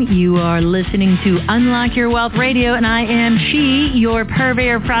 everyone. You are listening to Unlock Your Wealth Radio, and I am your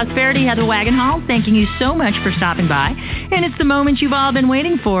purveyor of prosperity, Heather Wagenhals, thanking you so much for stopping by. And it's the moment you've all been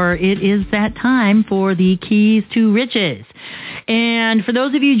waiting for. It is that time for the Keys to Riches. And for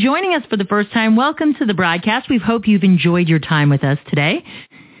those of you joining us for the first time, welcome to the broadcast. We hope you've enjoyed your time with us today.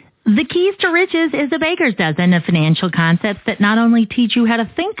 The Keys to Riches is a baker's dozen of financial concepts that not only teach you how to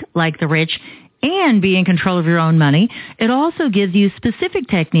think like the rich and be in control of your own money. It also gives you specific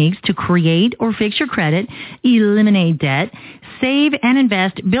techniques to create or fix your credit, eliminate debt, save and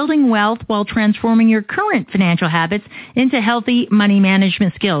invest, building wealth while transforming your current financial habits into healthy money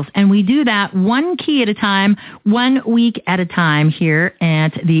management skills. And we do that one key at a time, 1 week at a time here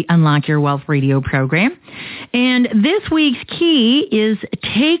at the Unlock Your Wealth radio program. And this week's key is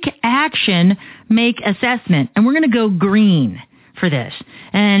take action, make assessment. And we're going to go green for this.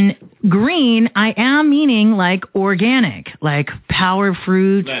 And green, I am meaning like organic, like power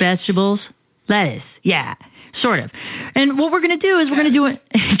fruits, vegetables, lettuce. Yeah. Sort of. And what we're going to do is we're going to do it.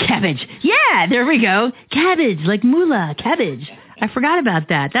 Cabbage. Yeah, there we go. Cabbage, like moolah, cabbage. I forgot about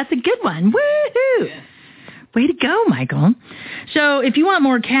that. That's a good one. Woohoo! Yeah. Way to go, Michael. So if you want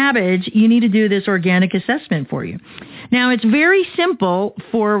more cabbage, you need to do this organic assessment for you. Now, it's very simple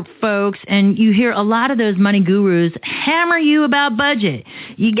for folks, and you hear a lot of those money gurus hammer you about budget.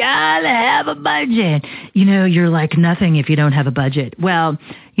 You got to have a budget. You know, you're like nothing if you don't have a budget. Well,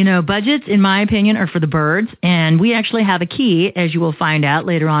 you know, budgets, in my opinion, are for the birds, and we actually have a key, as you will find out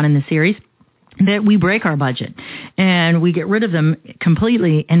later on in the series, that we break our budget and we get rid of them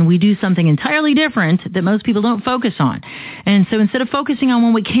completely, and we do something entirely different that most people don't focus on. And so instead of focusing on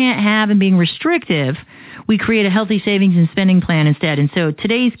what we can't have and being restrictive, we create a healthy savings and spending plan instead. And so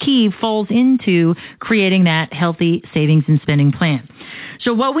today's key falls into creating that healthy savings and spending plan.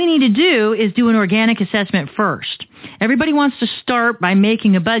 So what we need to do is do an organic assessment first. Everybody wants to start by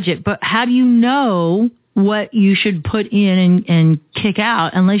making a budget, but how do you know what you should put in and kick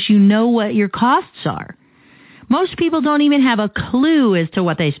out unless you know what your costs are? Most people don't even have a clue as to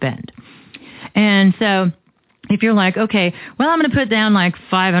what they spend. And so if you're like, okay, well, I'm going to put down like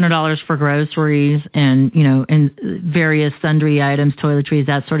 $500 for groceries and, you know, and various sundry items, toiletries,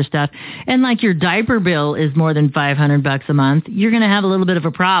 that sort of stuff, and like your diaper bill is more than $500 a month, you're going to have a little bit of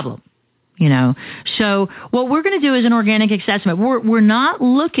a problem, you know. So what we're going to do is an organic assessment. We're not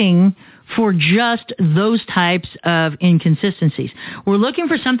looking for just those types of inconsistencies. We're looking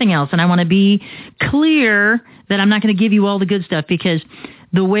for something else, and I want to be clear that I'm not going to give you all the good stuff, because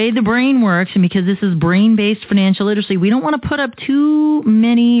the way the brain works, and because this is brain-based financial literacy, we don't want to put up too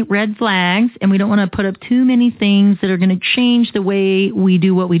many red flags, and we don't want to put up too many things that are going to change the way we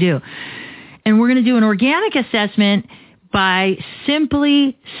do what we do. And we're going to do an organic assessment by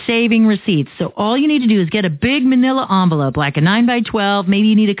simply saving receipts. So all you need to do is get a big manila envelope, like a 9x12. Maybe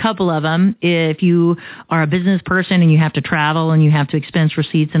you need a couple of them if you are a business person and you have to travel and you have to expense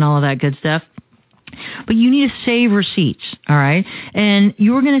receipts and all of that good stuff. But you need to save receipts, all right? And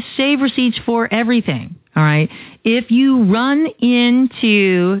you're going to save receipts for everything, all right? If you run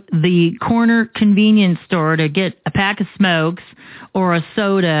into the corner convenience store to get a pack of smokes or a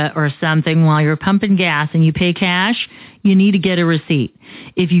soda or something while you're pumping gas and you pay cash, you need to get a receipt.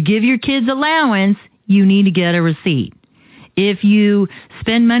 If you give your kids allowance, you need to get a receipt. If you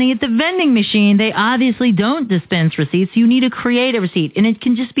spend money at the vending machine, they obviously don't dispense receipts. You need to create a receipt. And it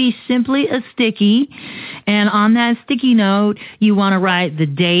can just be simply a sticky. And on that sticky note, you want to write the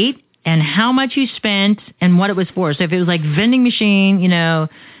date and how much you spent and what it was for. So if it was like vending machine, you know,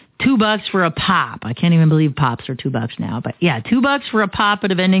 $2 for a pop. I can't even believe pops are $2 now. But yeah, $2 for a pop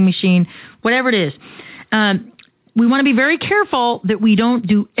at a vending machine, whatever it is. We want to be very careful that we don't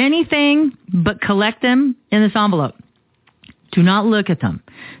do anything but collect them in this envelope. Do not look at them.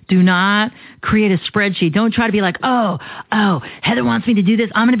 Do not create a spreadsheet. Don't try to be like, oh, Heather wants me to do this.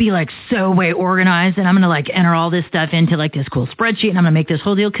 I'm going to be like so way organized, and I'm going to like enter all this stuff into like this cool spreadsheet, and I'm going to make this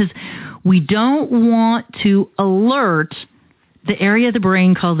whole deal, because we don't want to alert the area of the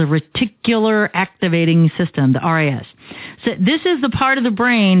brain called the reticular activating system, the RAS. So this is the part of the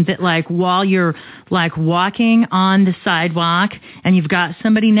brain that, like, while you're like walking on the sidewalk and you've got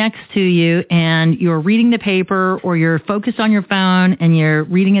somebody next to you and you're reading the paper or you're focused on your phone and you're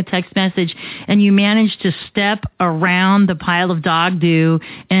reading a text message and you manage to step around the pile of dog doo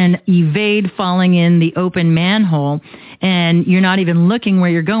and evade falling in the open manhole, and you're not even looking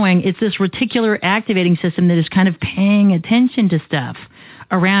where you're going, it's this reticular activating system that is kind of paying attention to stuff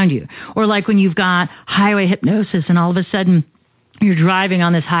around you. Or like when you've got highway hypnosis and all of a sudden you're driving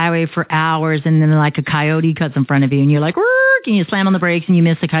on this highway for hours and then like a coyote cuts in front of you and you're like, and you slam on the brakes and you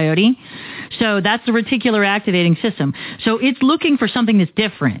miss the coyote. So that's the reticular activating system. So it's looking for something that's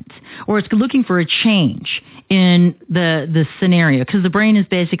different, or it's looking for a change in the scenario, because the brain is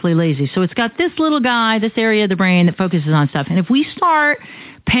basically lazy. So it's got this little guy, this area of the brain that focuses on stuff. And if we start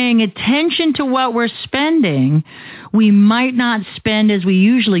paying attention to what we're spending, we might not spend as we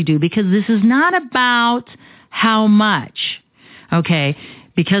usually do, because this is not about how much, okay?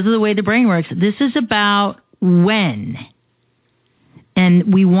 Because of the way the brain works, this is about when.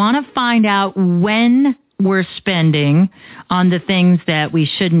 And we want to find out when we're spending on the things that we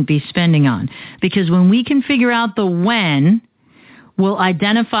shouldn't be spending on. Because when we can figure out the when, we'll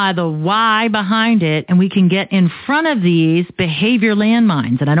identify the why behind it, and we can get in front of these behavior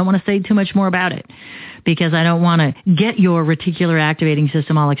landmines. And I don't want to say too much more about it because I don't want to get your reticular activating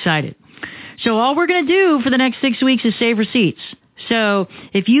system all excited. So all we're going to do for the next 6 weeks is save receipts. So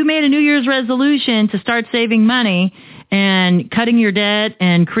if you made a New Year's resolution to start saving money and cutting your debt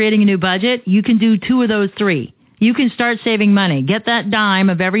and creating a new budget, you can do 2 of those 3. You can start saving money. Get that dime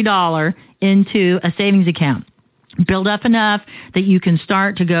of every dollar into a savings account. Build up enough that you can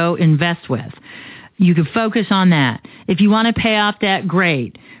start to go invest with. You can focus on that. If you want to pay off debt,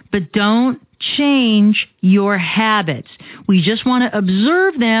 great. But don't change your habits. We just want to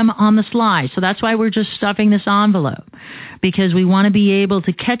observe them on the sly. So that's why we're just stuffing this envelope, because we want to be able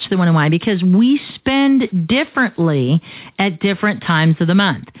to catch the when and why, because we spend differently at different times of the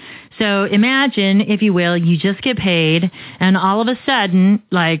month. So imagine, if you will, you just get paid and all of a sudden,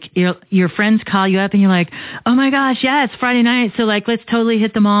 like your friends call you up and you're like, oh my gosh, yeah, it's Friday night. So like, let's totally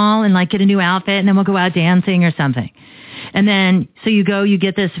hit the mall and like get a new outfit and then we'll go out dancing or something. And then, so you go, you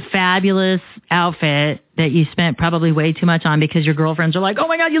get this fabulous outfit that you spent probably way too much on because your girlfriends are like, oh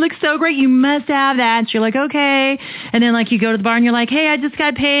my God, you look so great. You must have that. And you're like, okay. And then like you go to the bar and you're like, hey, I just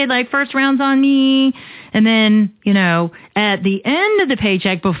got paid. Like first round's on me. And then, you know, at the end of the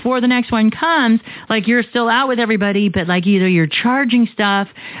paycheck before the next one comes, like you're still out with everybody, but like either you're charging stuff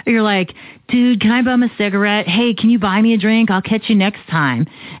or you're like, dude, can I bum a cigarette? Hey, can you buy me a drink? I'll catch you next time.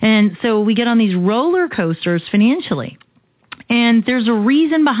 And so we get on these roller coasters financially. And there's a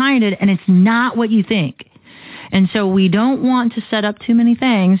reason behind it, and it's not what you think. And so we don't want to set up too many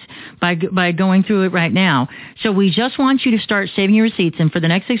things by going through it right now. So we just want you to start saving your receipts. And for the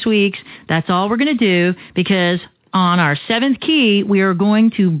next 6 weeks, that's all we're going to do, because on our 7th key, we are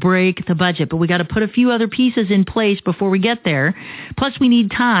going to break the budget, but we got to put a few other pieces in place before we get there. Plus, we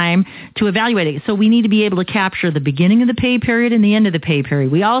need time to evaluate it. So we need to be able to capture the beginning of the pay period and the end of the pay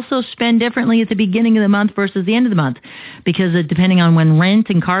period. We also spend differently at the beginning of the month versus the end of the month, because depending on when rent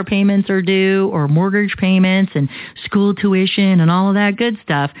and car payments are due, or mortgage payments and school tuition and all of that good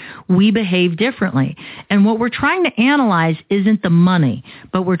stuff, we behave differently. And what we're trying to analyze isn't the money,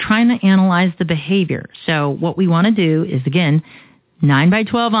 but we're trying to analyze the behavior. So what we want to do is, again,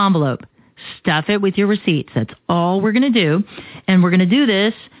 9x12 envelope. Stuff it with your receipts. That's all we're going to do. And we're going to do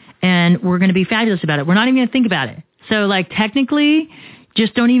this, and we're going to be fabulous about it. We're not even going to think about it. So, like, technically,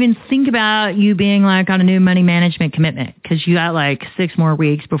 just don't even think about you being, like, on a new money management commitment, because you got, like, 6 more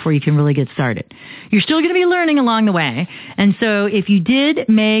weeks before you can really get started. You're still going to be learning along the way. And so if you did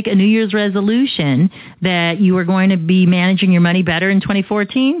make a New Year's resolution that you are going to be managing your money better in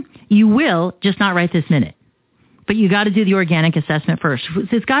 2014, you will, just not right this minute. But you got to do the organic assessment first.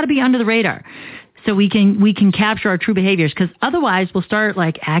 It's got to be under the radar so we can capture our true behaviors, because otherwise we'll start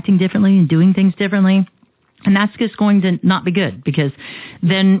like acting differently and doing things differently. And that's just going to not be good, because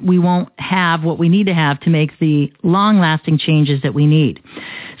then we won't have what we need to have to make the long-lasting changes that we need.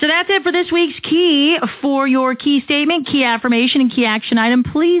 So that's it for this week's key. For your key statement, key affirmation, and key action item,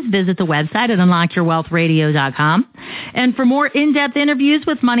 please visit the website at unlockyourwealthradio.com. And for more in-depth interviews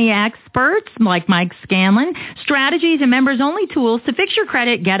with money experts like Mike Scanlon, strategies and members-only tools to fix your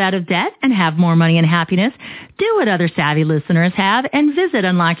credit, get out of debt, and have more money and happiness, do what other savvy listeners have and visit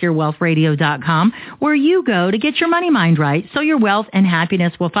unlockyourwealthradio.com, where you go to get your money mind right so your wealth and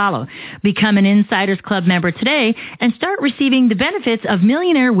happiness will follow. Become an Insiders Club member today and start receiving the benefits of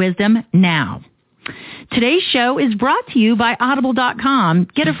millionaire wisdom now. Today's show is brought to you by Audible.com.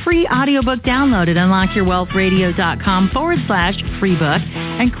 Get a free audiobook download at unlockyourwealthradio.com/free book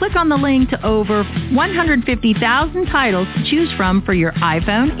and click on the link to over 150,000 titles to choose from for your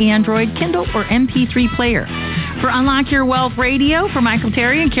iPhone, Android, Kindle, or MP3 player. For Unlock Your Wealth Radio, for Michael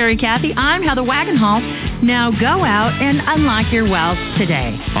Terry and Carrie Cathy, I'm Heather Wagenhals. Now go out and unlock your wealth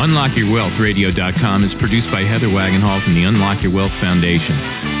today. UnlockYourWealthRadio.com is produced by Heather Wagenhals and the Unlock Your Wealth Foundation.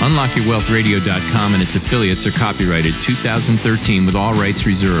 UnlockYourWealthRadio.com and its affiliates are copyrighted 2013 with all rights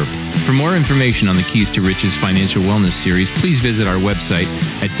reserved. For more information on the Keys to Riches Financial Wellness Series, please visit our website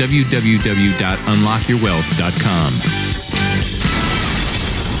at www.unlockyourwealth.com.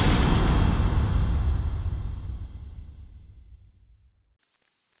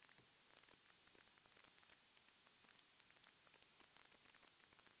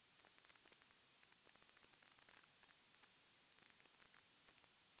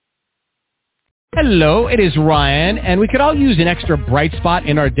 Hello, it is Ryan, and we could all use an extra bright spot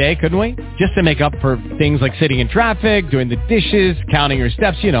in our day, couldn't we? Just to make up for things like sitting in traffic, doing the dishes, counting your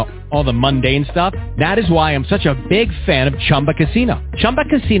steps, all the mundane stuff. That is why I'm such a big fan of Chumba Casino. Chumba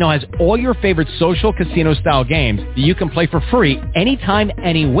Casino has all your favorite social casino-style games that you can play for free anytime,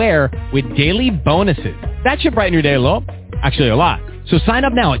 anywhere with daily bonuses. That should brighten your day a little. Actually, a lot. So sign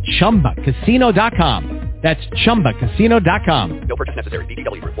up now at ChumbaCasino.com. That's ChumbaCasino.com. No purchase necessary.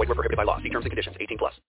 VGW Group. Void where prohibited by law. See terms and conditions. 18+.